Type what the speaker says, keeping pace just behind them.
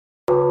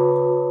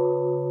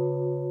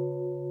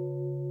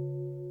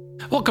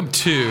Welcome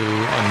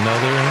to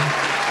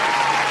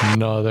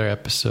another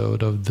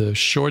episode of the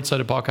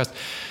Short-Sighted Podcast.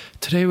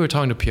 Today we're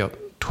talking to Piotr,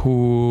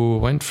 who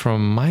went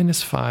from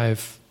minus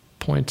 5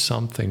 point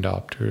something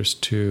diopters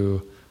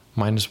to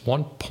minus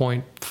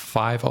 1.50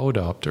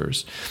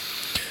 diopters.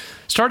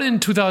 Started in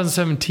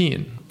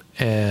 2017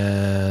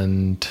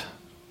 and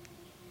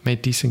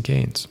made decent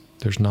gains.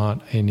 There's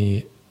not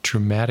any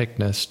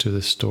dramaticness to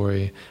the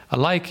story. I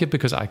like it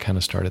because I kind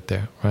of started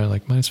there, right?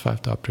 Like minus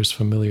 5 diopters,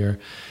 familiar.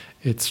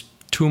 It's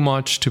too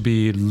much to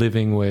be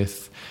living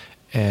with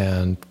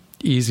and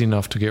easy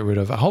enough to get rid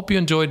of. I hope you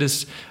enjoyed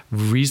this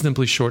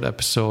reasonably short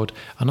episode.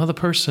 Another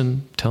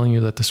person telling you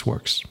that this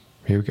works.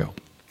 Here we go.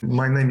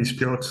 My name is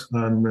Piotr.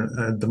 I'm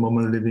at the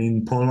moment living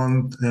in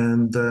Poland,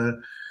 and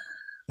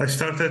I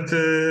started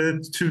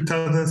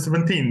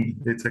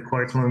 2017. It's a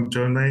quite long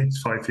journey.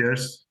 It's 5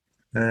 years.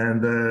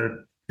 And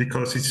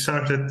because it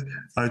started,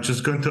 I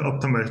just going to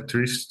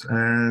optometrist,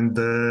 and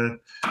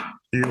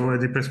he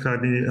already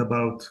prescribed me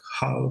about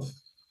half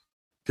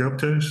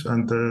diopters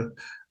and 3/4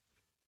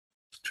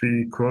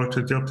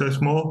 diopters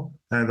more.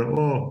 And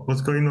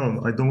what's going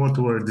on? I don't want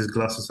to wear these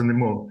glasses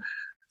anymore.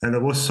 And I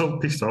was so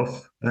pissed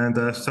off, and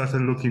I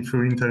started looking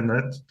through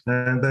internet,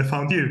 and I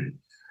found you.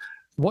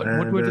 What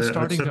were the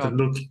starting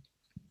diopters?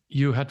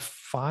 You had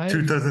 5?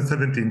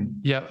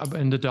 2017. Yeah,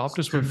 and the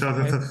diopters were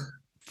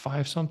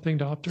 5 something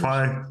diopters?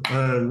 5.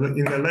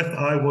 In the left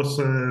eye was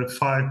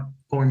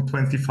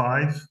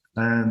 5.25,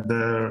 and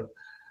the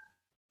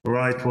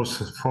right was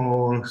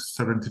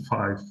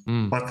 4.75.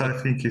 But I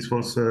think it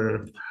was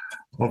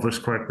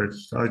overscribed.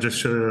 I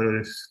just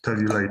tell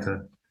you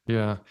later.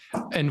 Yeah.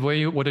 And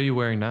what are you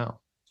wearing now?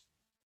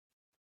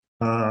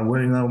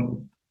 Wearing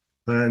now,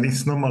 and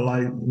it's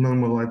normalized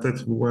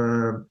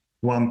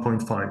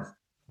 1.5.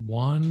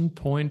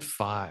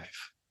 1.5.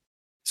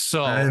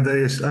 So, and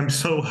I'm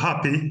so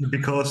happy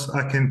because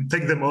I can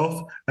take them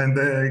off and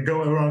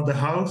go around the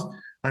house,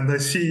 and I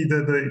see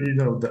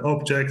the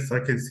objects.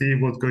 I can see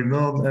what's going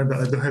on, and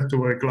I don't have to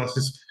wear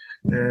glasses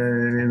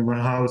in my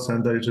house.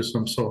 And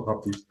I'm so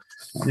happy.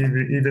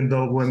 Even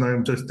though when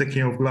I'm just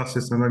taking off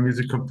glasses and I'm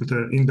using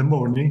computer in the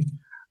morning,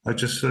 I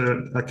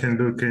can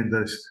look in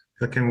this.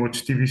 I can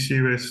watch TV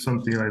series,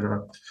 something like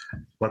that.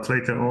 But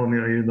later on,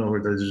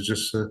 there's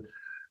just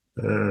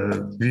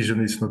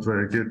vision is not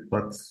very good.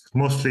 But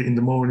mostly in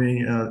the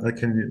morning, I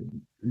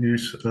can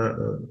use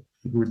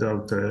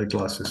without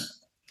glasses.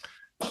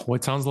 Well,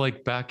 it sounds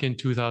like back in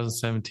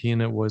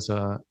 2017, it was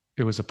a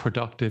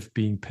productive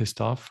being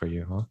pissed off for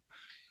you, huh?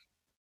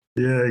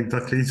 Yeah,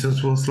 exactly. It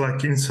just was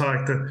like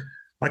inside.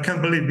 I can't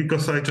believe,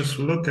 because I just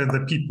look at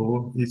the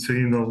people. It's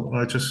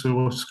I just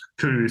was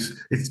curious.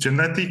 It's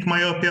genetic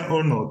myopia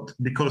or not?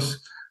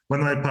 Because when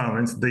my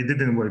parents, they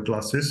didn't wear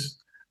glasses,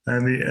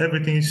 and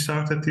everything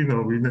started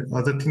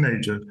as a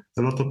teenager.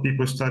 A lot of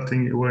people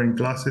starting wearing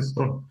glasses.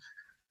 Oh,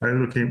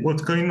 I'm looking,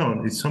 what's going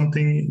on? It's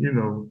something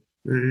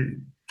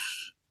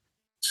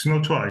it's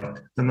not right.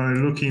 And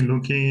I'm looking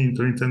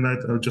into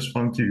internet. I just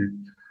found you,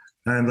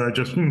 and I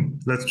just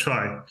let's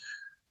try.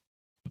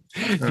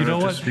 You know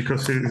what?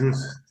 Because it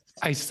was.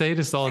 I say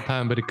this all the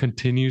time, but it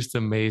continues to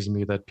amaze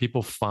me that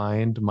people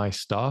find my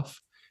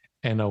stuff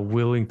and are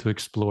willing to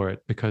explore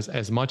it, because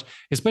as much,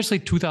 especially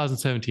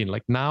 2017,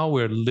 like now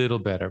we're a little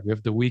better. We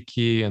have the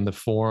wiki and the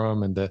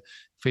forum and the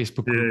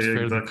Facebook groups. Yeah,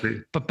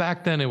 exactly. But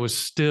back then it was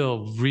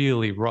still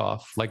really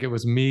rough. Like it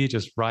was me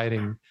just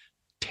writing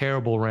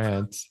terrible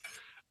rants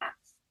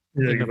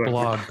in a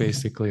blog,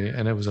 basically,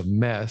 and it was a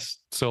mess.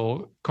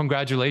 So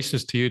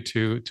congratulations to you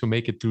to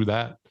make it through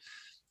that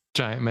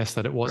giant mess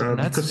that it was.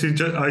 Because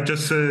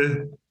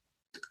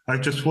I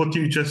just what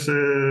you just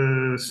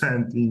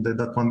sent in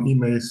that one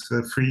emails,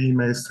 3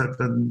 emails,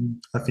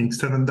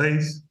 7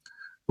 days,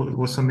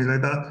 was something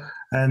like that,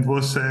 and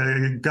was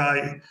a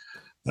guy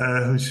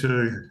who's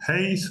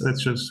Hayes,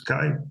 it's just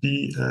guy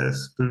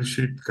BS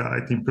bullshit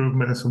guide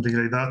improvement or something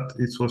like that.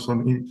 It was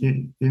on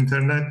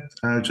internet.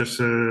 I just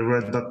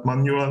read that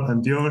manual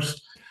and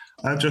yours.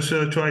 I just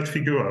tried to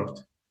figure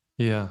out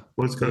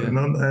what's going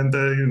on, and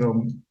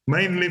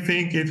mainly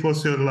think it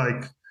was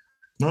like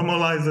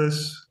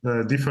normalizers,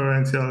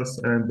 differentials,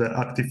 and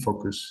active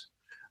focus.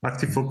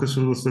 Active focus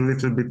was a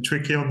little bit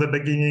tricky on the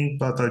beginning,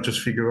 but I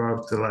just figure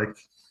out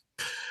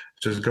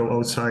just go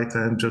outside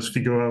and just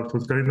figure out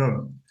what's going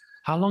on.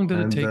 How long did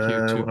it take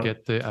you to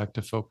get the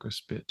active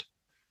focus bit?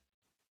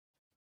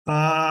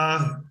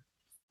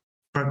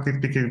 Frankly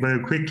speaking, very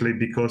quickly,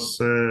 because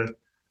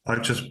I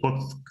just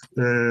bought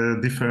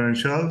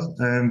differentials,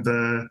 and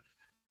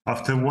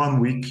after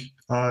 1 week,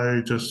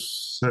 I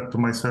just said to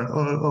myself,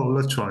 oh,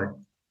 let's try.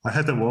 I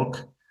had a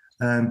walk,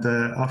 and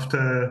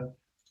after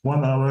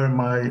 1 hour,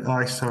 my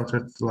eye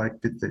started like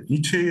a bit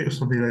itchy or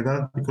something like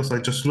that, because I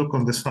just look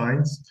on the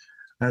signs,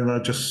 and I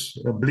just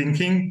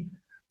blinking,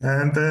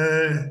 and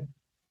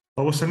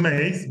I was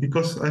amazed,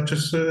 because I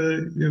just, I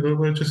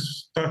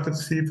just started to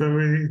see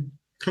very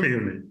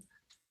clearly.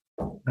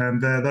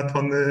 And that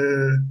one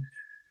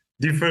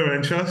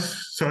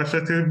differentials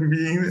started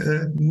being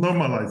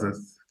normalized.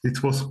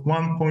 It was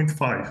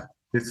 1.5.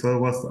 It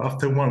was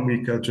after 1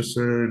 week, I just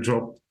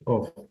dropped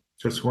off.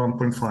 just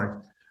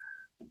 1.5.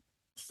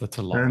 That's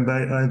a lot. And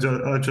I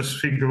just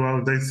figure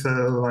out this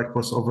like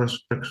was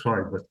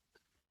oversubscribed. But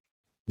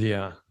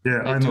Yeah.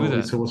 yeah, They I do know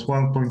that. it was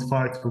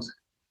 1.5.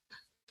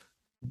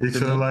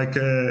 It's like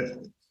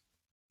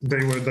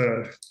they were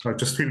there. I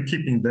just still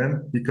keeping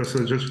them because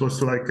it just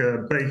was like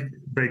a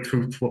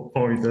breakthrough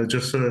point. I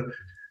just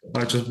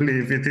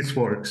believe it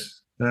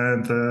works,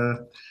 and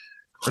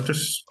I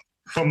just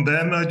from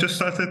then I just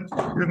started,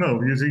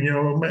 using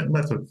your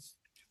method.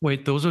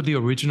 Wait, those are the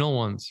original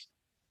ones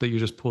that you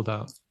just pulled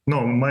out.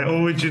 No, my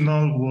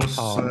original was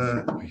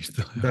you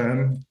still have.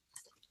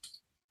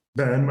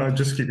 them. I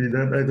just keep it.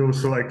 And it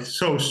was like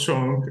so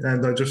strong,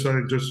 and I just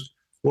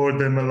wore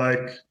them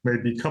like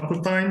maybe a couple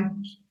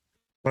times,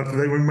 but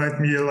they remind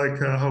me like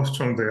how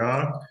strong they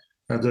are,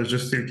 and I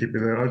just still keep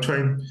it. I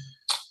try.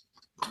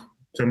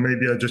 So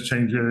maybe I just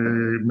change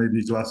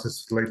maybe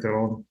glasses later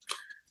on.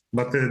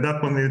 But that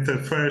one is the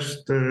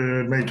first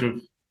major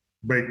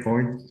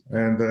breakpoint,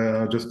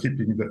 and just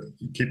keeping them.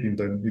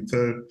 It's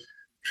a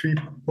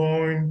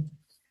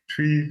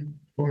 3.25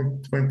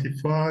 or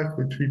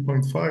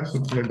 3.5,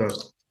 something like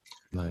that.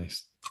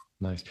 Nice.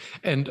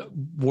 And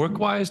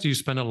work-wise, do you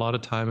spend a lot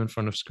of time in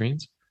front of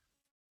screens?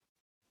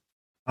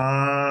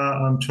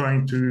 I'm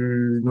trying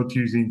to not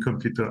using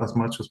computer as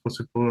much as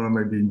possible,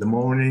 maybe in the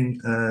morning.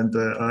 And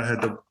I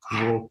had a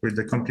work with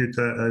the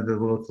computer. I had a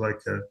work like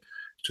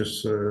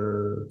just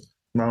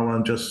now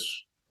I'm just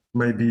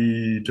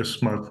maybe just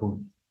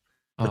smartphone.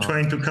 I'm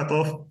trying to cut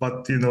off,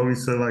 but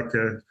it's like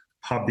a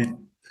habit.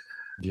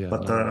 Yeah.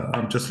 But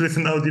I'm just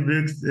listening to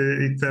audiobooks,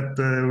 except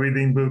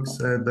reading books,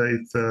 and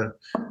it's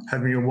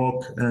having a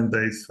walk, and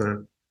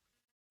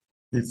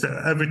it's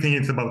everything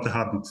is about the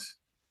habits.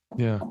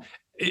 Yeah.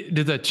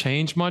 Did that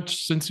change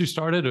much since you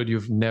started, or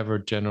you've never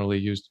generally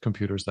used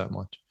computers that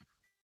much?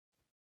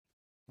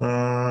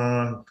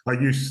 I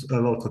use a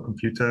lot of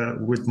computer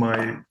with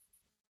my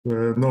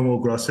normal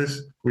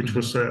glasses, which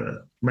was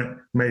a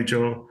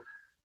major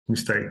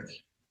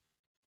mistake.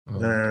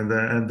 And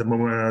at the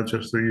moment, I'm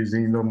just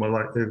using normal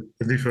like a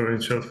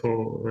differential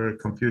for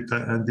computer,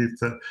 and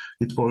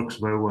it works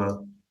very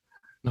well.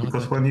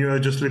 Because when you are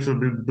just a little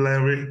bit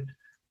blurry,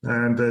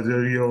 and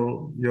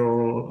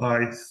your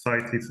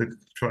eyesight is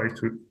try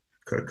to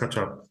catch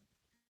up.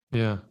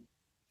 Yeah,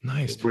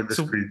 nice. With the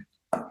screen.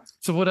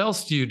 So what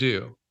else do you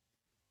do?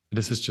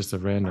 This is just a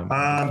random.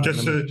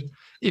 Just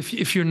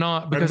if you're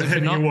not, because I'm if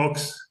you're not,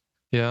 walks.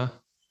 Yeah.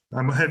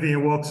 I'm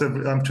having walks.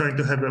 I'm trying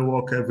to have a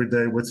walk every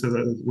day with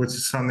the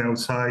sun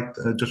outside,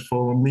 just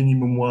for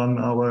minimum 1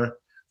 hour,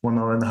 1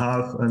 hour and a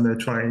half, and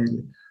trying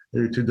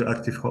to do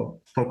active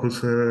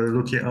focus,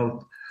 looking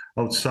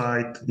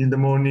outside. In the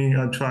morning,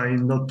 I'm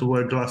trying not to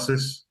wear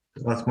glasses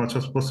as much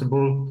as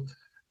possible,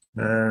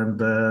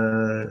 and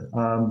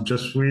I'm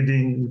just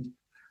reading.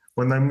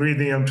 When I'm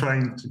reading, I'm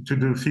trying to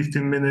do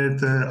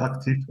 15-minute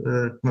active,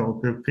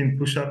 pin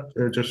push-up.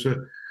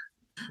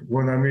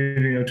 When I'm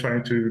reading, I'm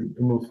trying to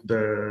move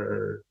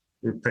the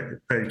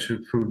page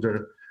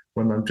through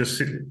when I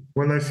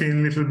see a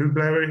little bit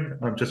blurry,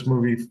 I'm just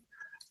moving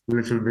a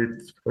little bit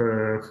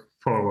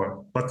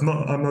forward. But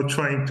I'm not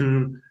trying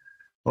to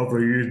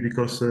overuse,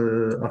 because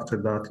after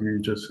that,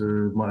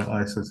 my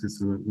eyesight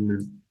is a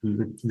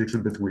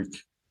little bit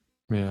weak.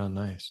 Yeah,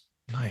 nice.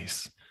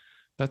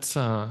 That's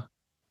a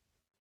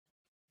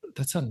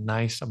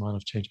nice amount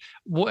of change.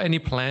 What any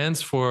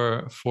plans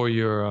for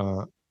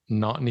your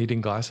not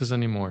needing glasses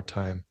anymore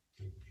time?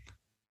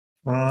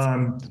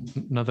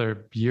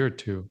 Another year or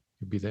two,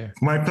 you'll be there.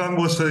 My plan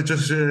was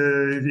just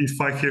in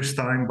 5 years'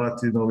 time,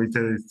 but it was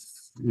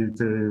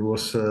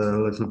a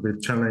little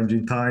bit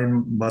challenging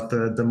time. But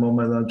at the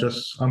moment,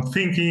 I'm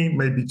thinking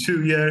maybe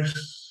 2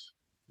 years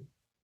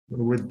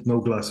with no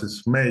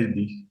glasses,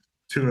 maybe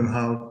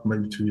 2.5,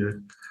 maybe 2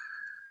 years.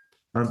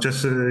 I'm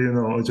just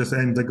just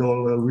aim the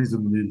goal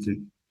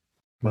reasonably.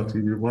 But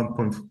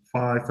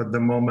 1.5 at the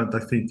moment,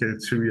 I think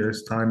 2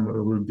 years' time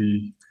will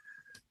be.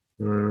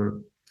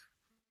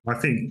 I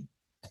think.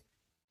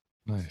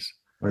 Nice.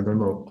 I don't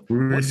know. We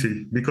will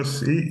see,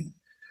 because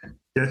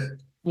yes.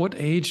 What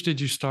age did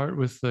you start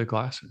with the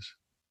glasses?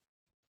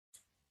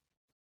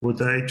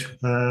 What age?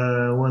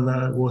 When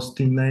I was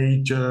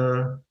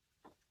teenager,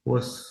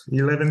 was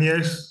 11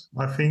 years,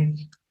 I think.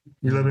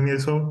 11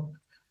 years old.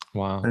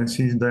 Wow. And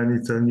since then,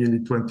 it's nearly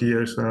 20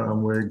 years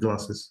I'm wearing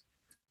glasses.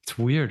 It's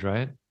weird,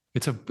 right?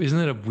 Isn't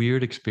it a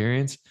weird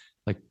experience?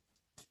 Like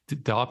the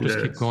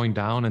diopters keep going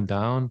down and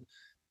down.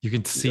 You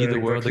can see the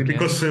world again.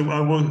 Because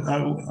I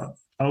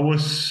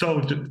was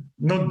so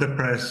not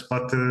depressed,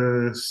 but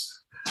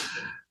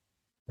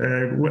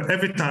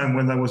every time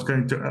when I was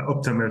going to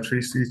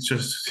optometrist,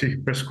 he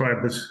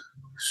prescribed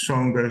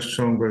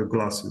stronger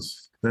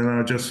glasses. Then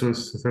I just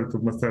said to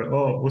myself,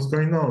 "Oh, what's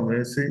going on?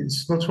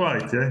 It's not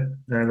right, yeah."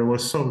 And I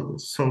was so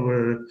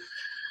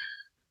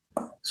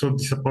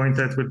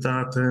disappointed with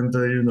that, and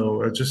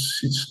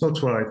it's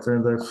not right.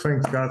 And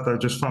thank God I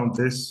just found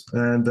this,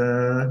 and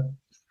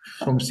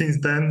from since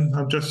then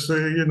I'm just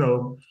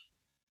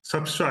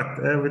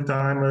subtract every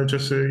time.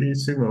 It's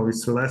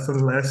less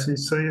and less.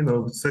 It's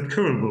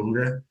curable,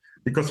 yeah.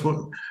 Because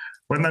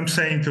when I'm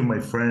saying to my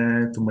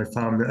friend, to my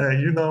family,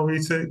 hey,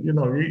 it's a,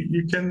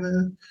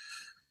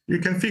 you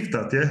can fix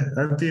that, yeah.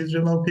 And these,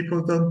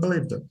 people don't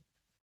believe that.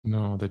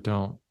 No, they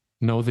don't.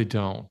 No, they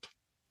don't.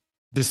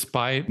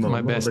 Despite No,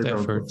 my no, best they don't.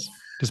 efforts,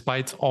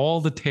 despite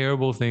all the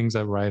terrible things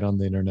I write on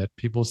the internet,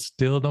 people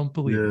still don't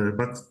believe it. Yeah,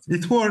 but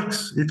it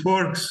works. It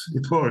works.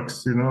 It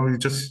works. You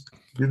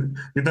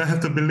don't have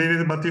to believe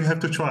it, but you have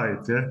to try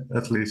it. Yeah,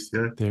 at least.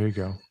 Yeah. There you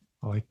go.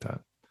 I like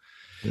that.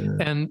 Yeah.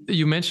 And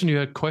you mentioned you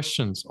had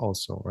questions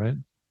also, right?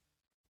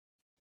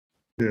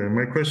 Yeah.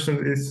 My question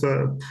is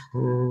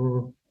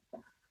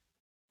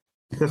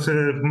because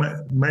my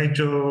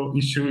major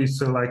issue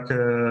is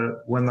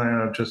when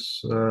I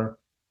just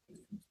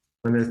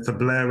when it's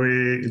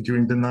blurry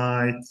during the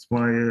night,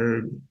 my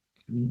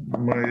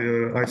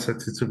eyesight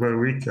is very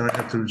weak. I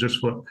have to just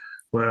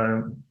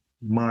wear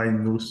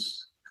minus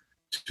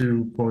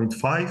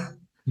 2.5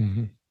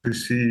 to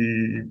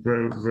see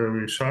very,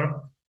 very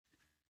sharp.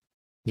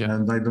 Yeah.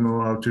 And I don't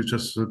know how to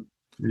just,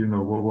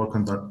 work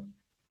on that.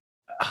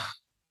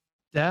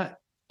 That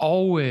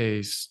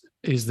always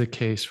is the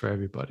case for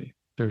everybody.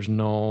 There's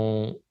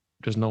no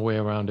way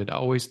around it.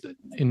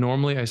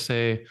 Normally I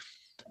say,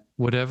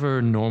 whatever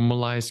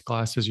normalized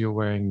glasses you're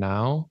wearing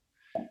now,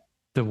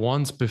 the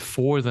ones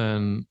before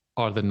then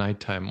are the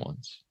nighttime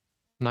ones.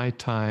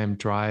 Nighttime,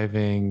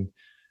 driving,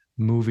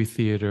 movie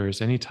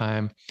theaters,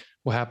 anytime.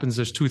 What happens,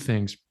 there's two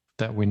things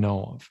that we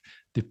know of.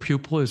 The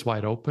pupil is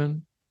wide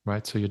open,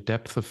 right? So your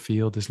depth of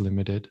field is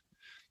limited.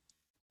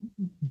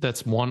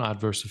 That's one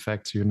adverse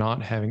effect. So you're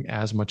not having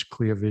as much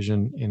clear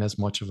vision in as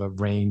much of a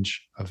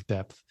range of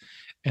depth.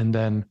 And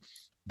then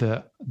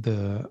the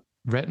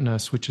retina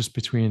switches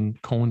between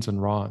cones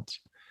and rods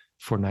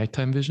for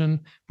nighttime vision,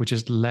 which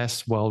is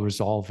less well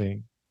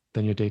resolving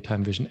than your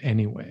daytime vision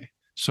anyway.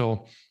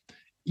 So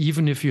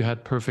even if you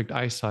had perfect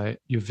eyesight,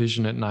 your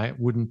vision at night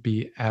wouldn't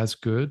be as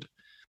good.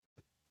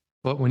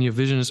 But when your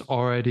vision is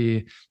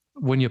already,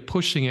 when you're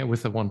pushing it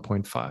with a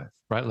 1.5,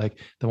 right? Like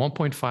the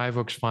 1.5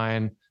 works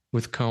fine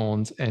with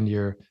cones and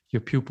your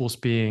pupils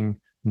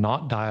being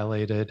not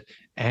dilated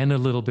and a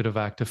little bit of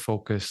active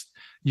focus,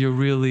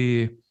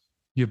 you're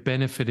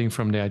benefiting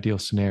from the ideal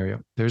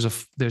scenario.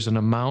 There's an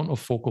amount of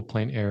focal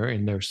plane error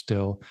in there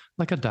still,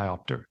 like a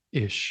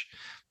diopter-ish,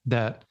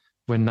 that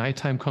when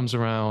nighttime comes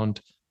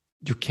around,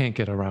 you can't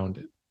get around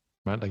it,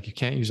 right? Like you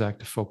can't use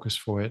active focus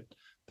for it.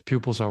 The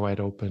pupils are wide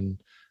open.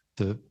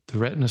 The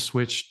retina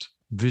switched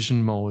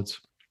vision modes.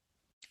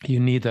 You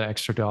need that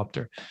extra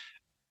diopter.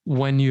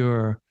 When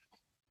you're,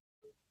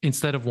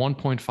 instead of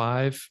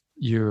 1.5,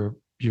 you're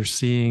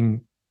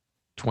seeing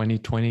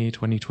 20/20,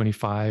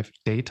 20/25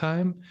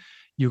 daytime,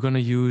 you're going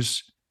to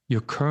use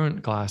your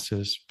current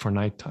glasses for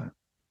nighttime,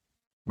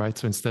 right?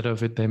 So instead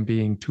of it then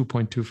being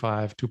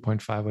 2.25,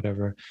 2.5,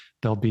 whatever,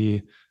 they'll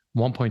be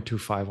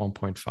 1.25,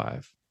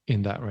 1.5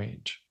 in that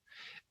range.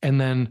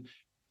 And then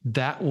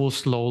that will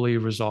slowly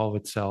resolve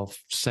itself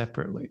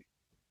separately,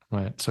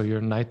 right? So your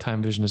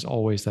nighttime vision is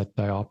always that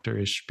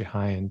diopter-ish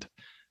behind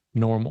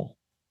normal.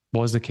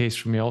 Was the case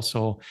for me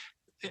also.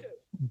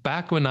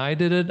 Back when I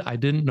did it, I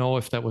didn't know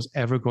if that was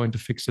ever going to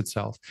fix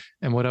itself.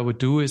 And what I would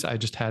do is I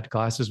just had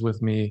glasses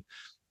with me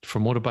for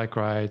motorbike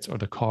rides or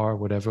the car,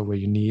 whatever, where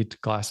you need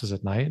glasses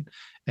at night.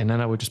 And then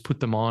I would just put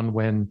them on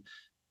when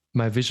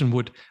my vision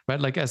would,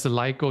 right? Like as the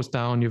light goes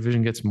down, your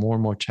vision gets more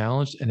and more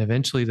challenged. And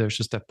eventually there's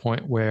just that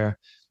point where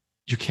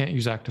you can't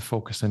use active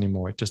focus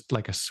anymore. It's just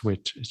like a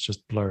switch. It's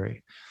just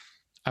blurry.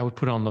 I would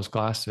put on those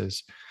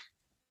glasses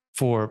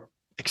for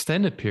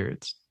extended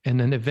periods. And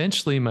then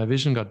eventually my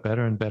vision got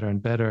better and better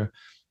and better.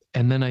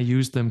 And then I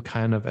used them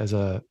kind of as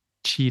a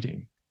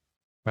cheating,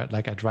 right?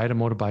 Like I'd ride a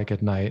motorbike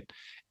at night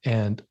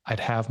and I'd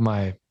have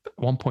my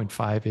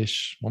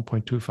 1.5-ish,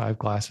 1.25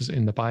 glasses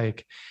in the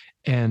bike.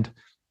 And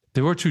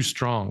they were too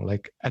strong.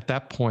 Like at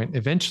that point,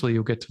 eventually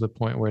you'll get to the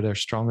point where they're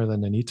stronger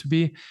than they need to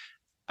be.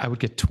 I would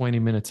get 20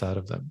 minutes out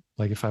of them.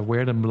 Like if I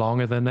wear them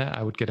longer than that,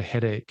 I would get a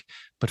headache.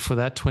 But for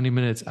that 20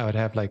 minutes, I would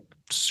have like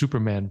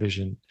Superman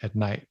vision at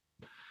night.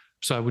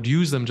 So I would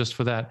use them just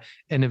for that.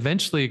 And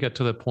eventually it got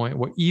to the point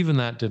where even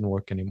that didn't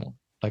work anymore.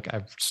 Like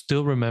I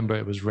still remember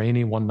it was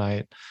rainy one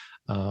night,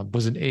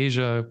 was in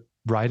Asia,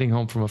 riding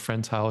home from a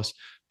friend's house,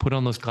 put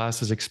on those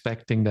glasses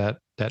expecting that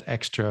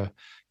extra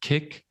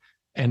kick,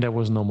 and there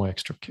was no more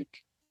extra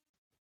kick.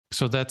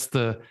 So that's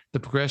the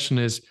progression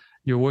is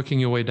you're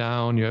working your way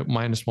down, you're at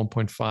minus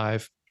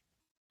 1.5,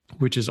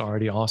 which is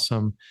already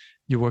awesome.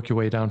 You work your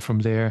way down from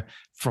there.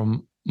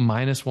 From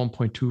minus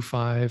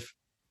 1.25,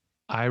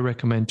 I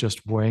recommend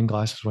just wearing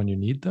glasses when you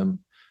need them.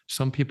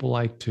 Some people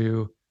like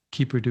to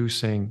keep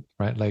reducing,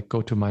 right? Like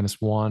go to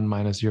 -1,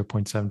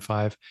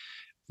 -0.75.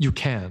 You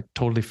can,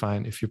 totally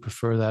fine if you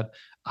prefer that.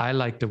 I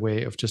like the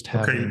way of just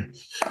having.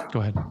 Okay.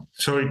 Go ahead.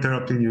 Sorry,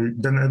 interrupting you.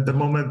 Then at the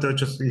moment,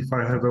 just if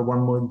I have a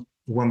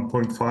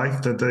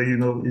 1.5, that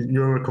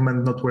you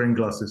recommend not wearing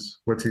glasses.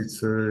 What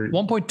is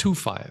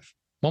 1.25?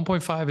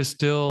 1.5 is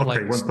still okay,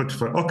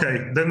 1.5.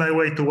 Okay, then I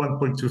wait to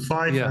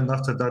 1.25, yeah. And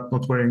after that,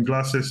 not wearing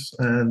glasses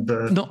and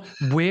no,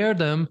 wear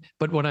them.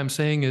 But what I'm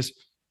saying is,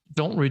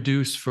 don't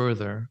reduce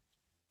further.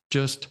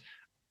 Just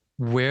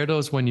wear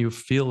those when you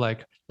feel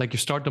like you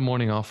start the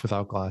morning off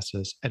without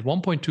glasses. At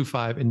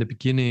 1.25 in the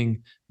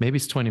beginning, maybe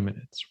it's 20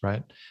 minutes,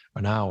 right?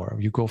 An hour.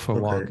 You go for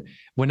a walk.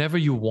 Whenever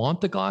you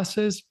want the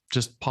glasses,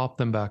 just pop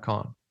them back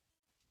on.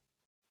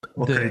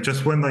 Okay,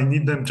 just when I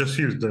need them, just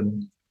use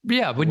them.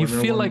 Yeah, when you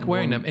feel like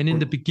wearing them. And in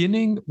the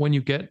beginning, when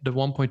you get the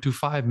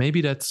 1.25,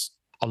 maybe that's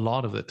a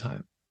lot of the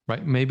time,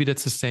 right? Maybe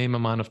that's the same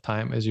amount of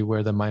time as you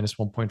wear the minus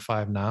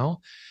 1.5 now.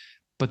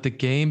 But the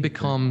game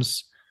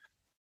becomes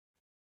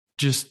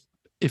just,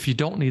 if you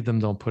don't need them,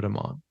 don't put them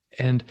on.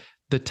 And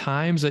the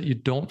times that you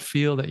don't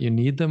feel that you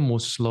need them will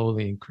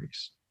slowly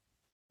increase,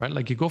 right?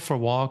 Like you go for a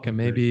walk and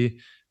maybe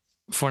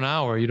for an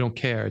hour, you don't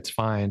care, it's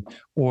fine.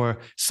 Or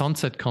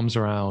sunset comes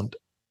around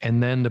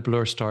and then the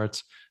blur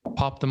starts,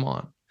 pop them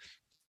on.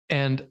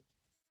 And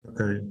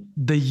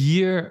the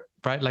year,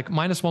 right, like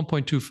minus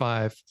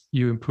 1.25,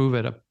 you improve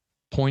at a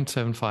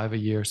 0.75 a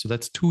year. So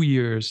that's 2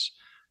 years,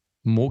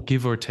 more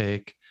give or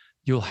take,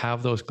 you'll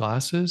have those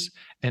glasses.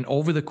 And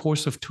over the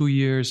course of 2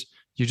 years,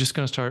 you're just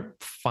going to start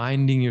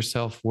finding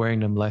yourself wearing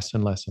them less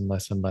and less and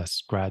less and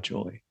less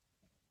gradually.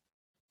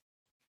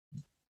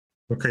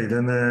 Okay,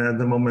 then at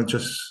the moment,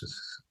 just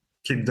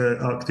keep the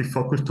active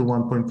focus to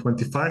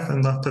 1.25.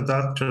 And after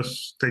that,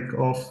 just take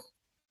off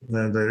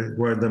and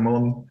wear them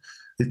on.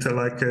 It's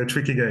like a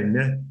tricky game,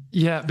 yeah?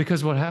 Yeah,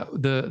 because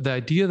the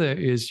idea there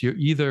is you're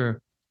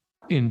either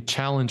in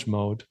challenge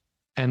mode,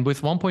 and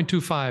with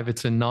 1.25,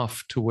 it's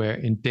enough to where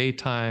in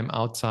daytime,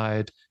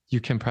 outside, you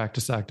can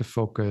practice active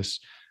focus,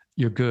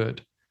 you're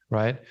good,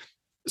 right?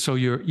 So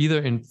you're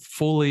either in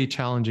fully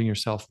challenging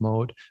yourself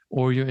mode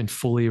or you're in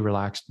fully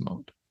relaxed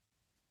mode,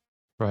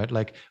 right?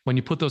 Like when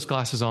you put those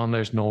glasses on,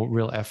 there's no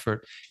real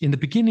effort. In the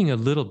beginning, a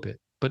little bit,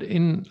 but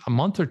in a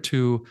month or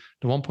two,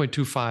 the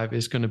 1.25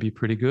 is going to be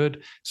pretty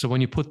good. So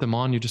when you put them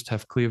on, you just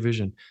have clear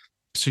vision.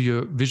 So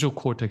your visual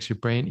cortex, your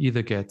brain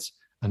either gets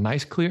a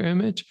nice clear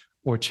image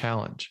or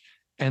challenge.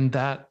 And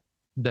that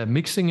the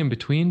mixing in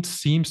between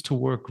seems to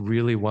work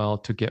really well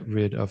to get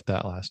rid of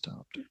that last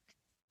diopter.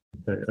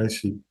 Okay, I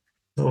see.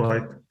 All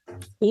right.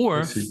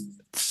 Or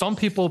some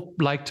people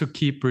like to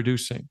keep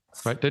reducing,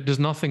 right? There's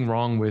nothing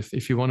wrong with,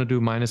 if you want to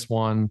do minus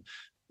 1,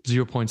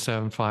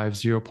 0.75,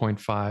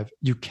 0.5,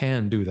 you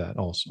can do that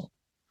also.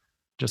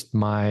 Just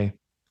more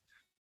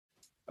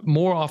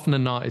often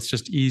than not, it's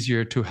just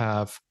easier to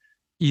have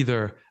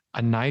either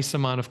a nice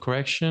amount of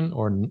correction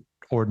or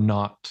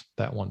not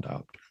that one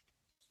diopter.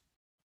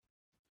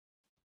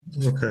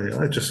 Okay,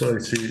 I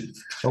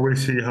will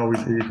see how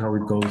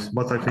it goes,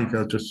 but I think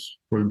I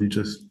will be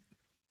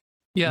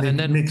and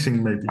then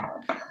mixing maybe.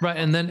 Right,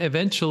 and then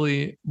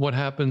eventually what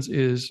happens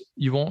is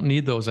you won't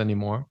need those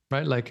anymore,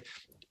 right? Like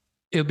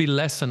it'll be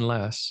less and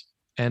less,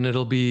 and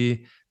it'll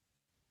be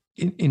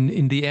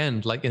in the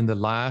end, like in the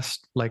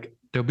last, like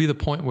there'll be the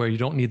point where you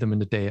don't need them in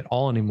the day at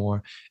all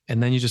anymore,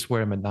 and then you just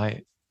wear them at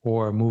night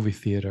or a movie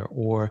theater,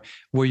 or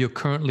where you're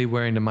currently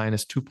wearing the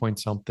minus 2 point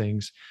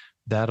somethings.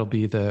 That'll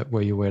be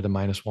where you wear the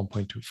minus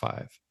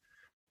 1.25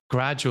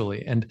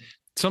 gradually. And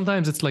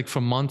sometimes it's like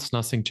for months,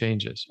 nothing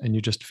changes. And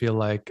you just feel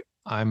like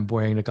I'm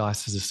wearing the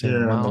glasses the same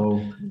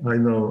amount. I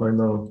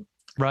know.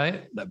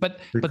 Right. But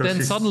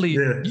then suddenly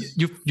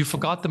you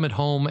forgot them at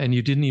home and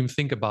you didn't even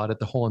think about it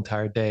the whole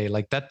entire day.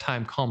 Like that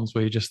time comes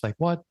where you're just like,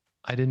 what?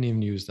 I didn't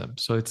even use them.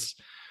 So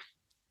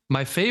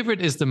my favorite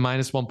is the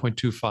minus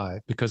 1.25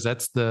 because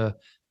that's the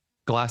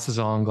glasses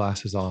on,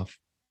 glasses off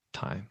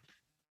time.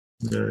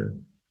 Yeah.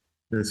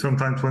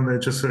 Sometimes when I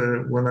just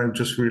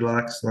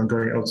relax, I'm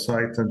going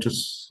outside and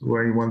just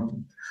wearing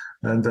one,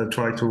 and I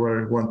try to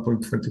wear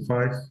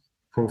 1.25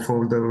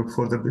 for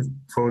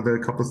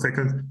the couple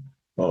seconds.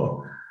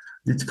 Oh,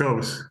 it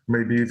goes.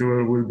 Maybe it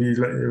will be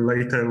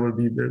later. Will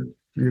be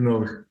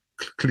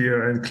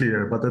clear and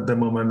clear. But at the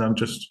moment, I'm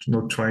just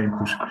not trying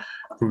to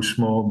push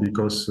more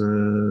because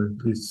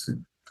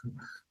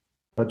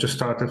I just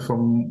started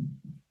from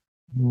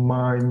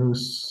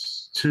minus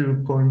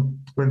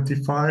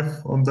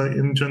 2.25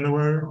 in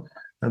January,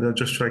 and I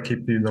just try to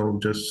keep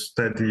just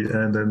steady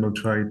and then not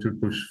try to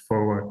push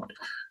forward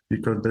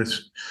because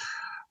this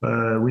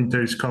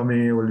winter is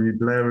coming, it will be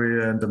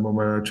blurry, and the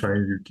moment I try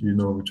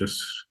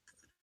just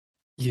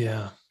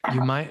you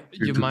might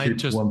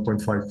just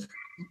 1.5.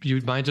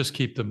 You might just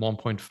keep the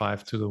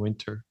 1.5 to the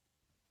winter.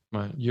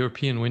 Right.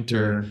 European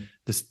winter,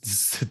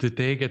 the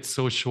day gets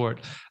so short.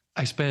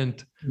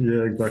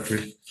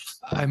 Exactly.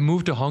 I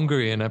moved to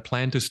Hungary and I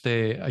planned to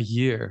stay a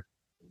year,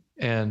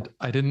 and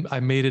I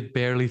made it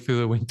barely through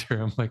the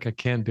winter. I'm like, I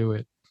can't do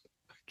it.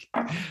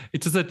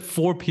 It's just at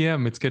 4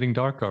 p.m. it's getting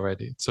dark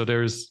already. So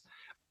there's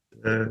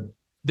the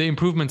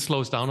improvement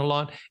slows down a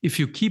lot. If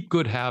you keep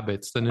good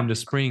habits, then in the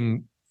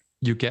spring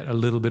you get a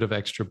little bit of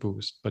extra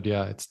boost. But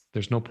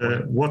there's no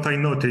point. What I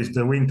noticed,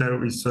 the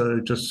winter is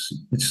it's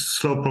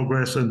slow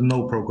progress and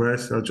no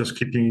progress. Just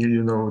keeping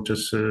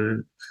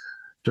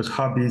just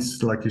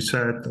hobbies, like you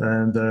said,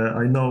 and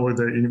I know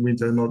that in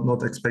winter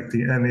not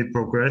expecting any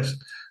progress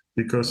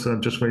because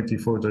I'm just waiting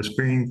for the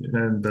spring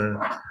and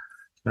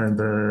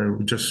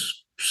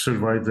just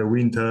survive the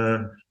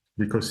winter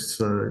because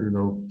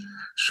it's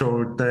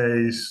short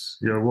days.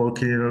 You're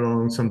walking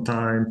along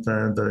sometimes,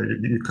 and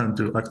you can't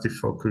do active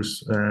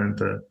focus, and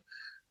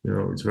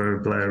it's very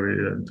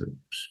blurry and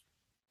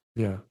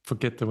Yeah,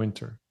 forget the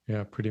winter.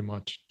 Yeah, pretty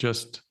much.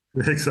 Just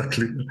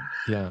exactly.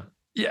 yeah.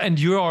 Yeah, and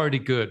you're already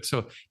good.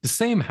 So the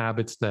same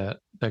habits that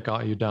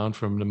got you down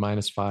from the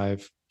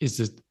 -5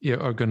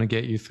 are going to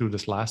get you through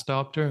this last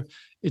diopter.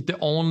 The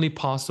only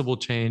possible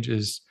change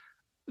is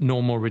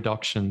no more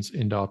reductions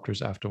in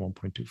diopters after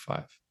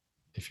 1.25,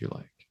 if you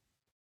like.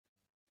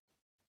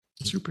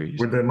 Super easy.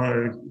 With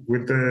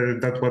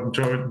that one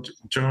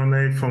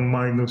journey from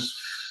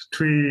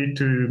 -3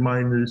 to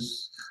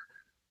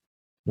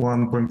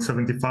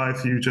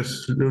 -1.75, you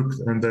just looked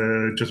and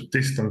just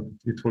distant.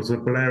 It was a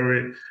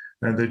blurry,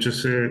 and they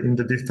just in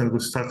the distance we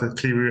started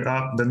clearing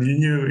up. Then you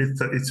knew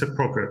it's a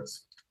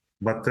progress.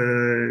 But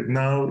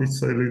now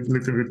it's a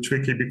little bit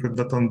tricky because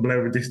that on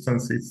blurry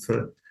distance, it's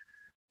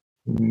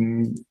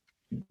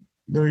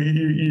no,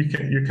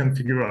 you can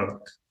figure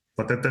out.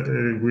 But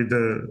with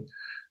the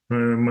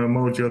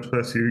emoji at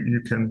first,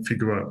 you can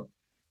figure out.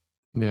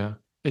 Yeah,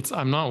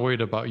 I'm not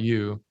worried about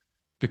you,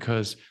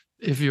 because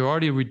if you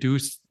already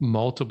reduced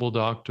multiple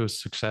diopters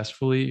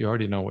successfully, you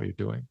already know what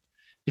you're doing.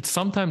 It's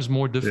sometimes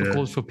more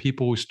difficult for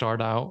people who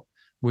start out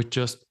with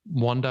just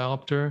one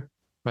diopter,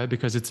 right?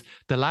 Because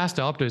the last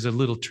diopter is a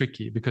little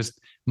tricky because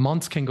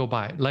months can go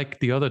by, like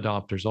the other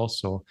diopters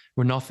also,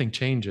 where nothing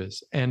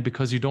changes. And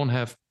because you don't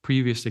have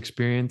previous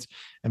experience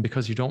and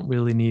because you don't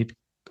really need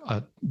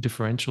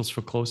differentials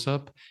for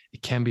close-up,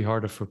 it can be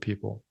harder for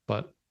people,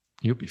 but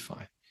you'll be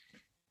fine.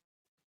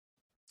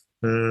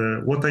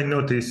 What I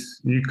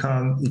notice, you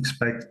can't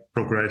expect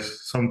progress.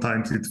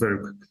 Sometimes it's very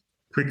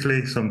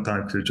quickly,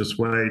 sometimes you just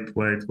wait.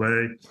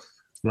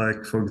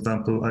 Like, for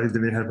example, I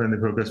didn't have any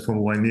progress for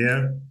 1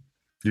 year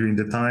during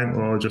the time,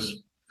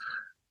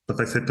 but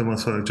I said to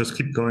myself, just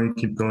keep going,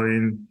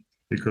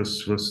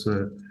 because it was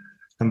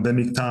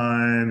pandemic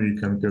time, you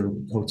can go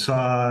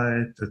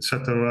outside, etc.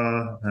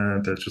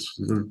 And I just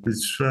a little bit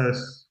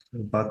stressed.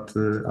 But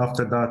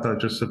after that, I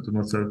just said to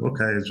myself,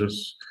 okay,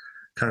 just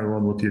carry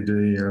on what you're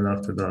doing. And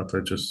after that, I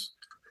just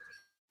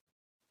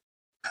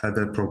had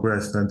that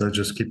progress, and I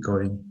just keep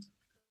going.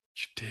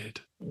 You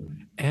did.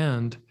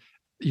 And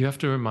you have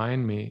to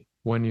remind me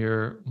when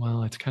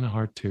it's kind of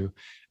hard to,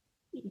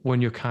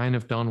 when you're kind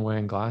of done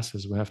wearing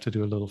glasses, we have to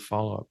do a little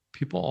follow-up.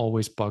 People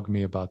always bug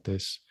me about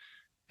this,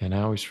 and I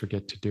always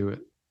forget to do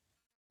it,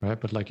 right?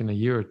 But like in a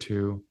year or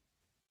two,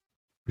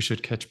 we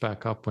should catch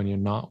back up when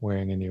you're not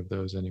wearing any of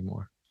those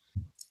anymore.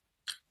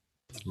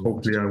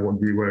 Hopefully I won't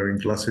be wearing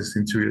glasses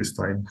in 2 years'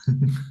 time.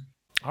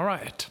 All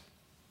right.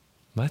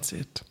 That's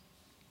it.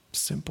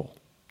 Simple,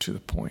 to the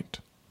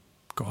point.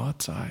 Go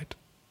outside.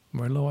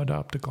 Wear low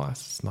diopter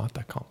glasses. Not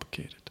that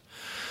complicated.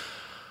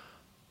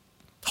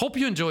 Hope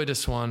you enjoyed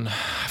this one.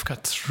 I've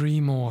got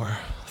three more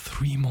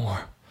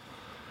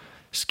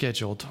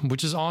scheduled,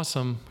 which is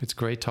awesome. It's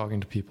great talking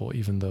to people,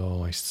 even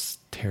though I'm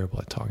terrible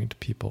at talking to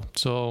people.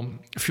 So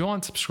if you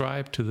want to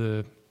subscribe to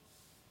the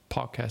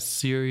podcast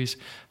series,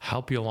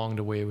 help you along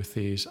the way with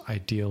these,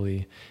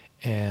 ideally.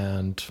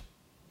 And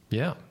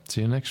yeah,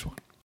 see you next one.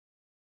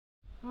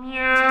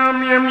 Meow,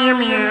 meow, meow,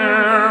 meow.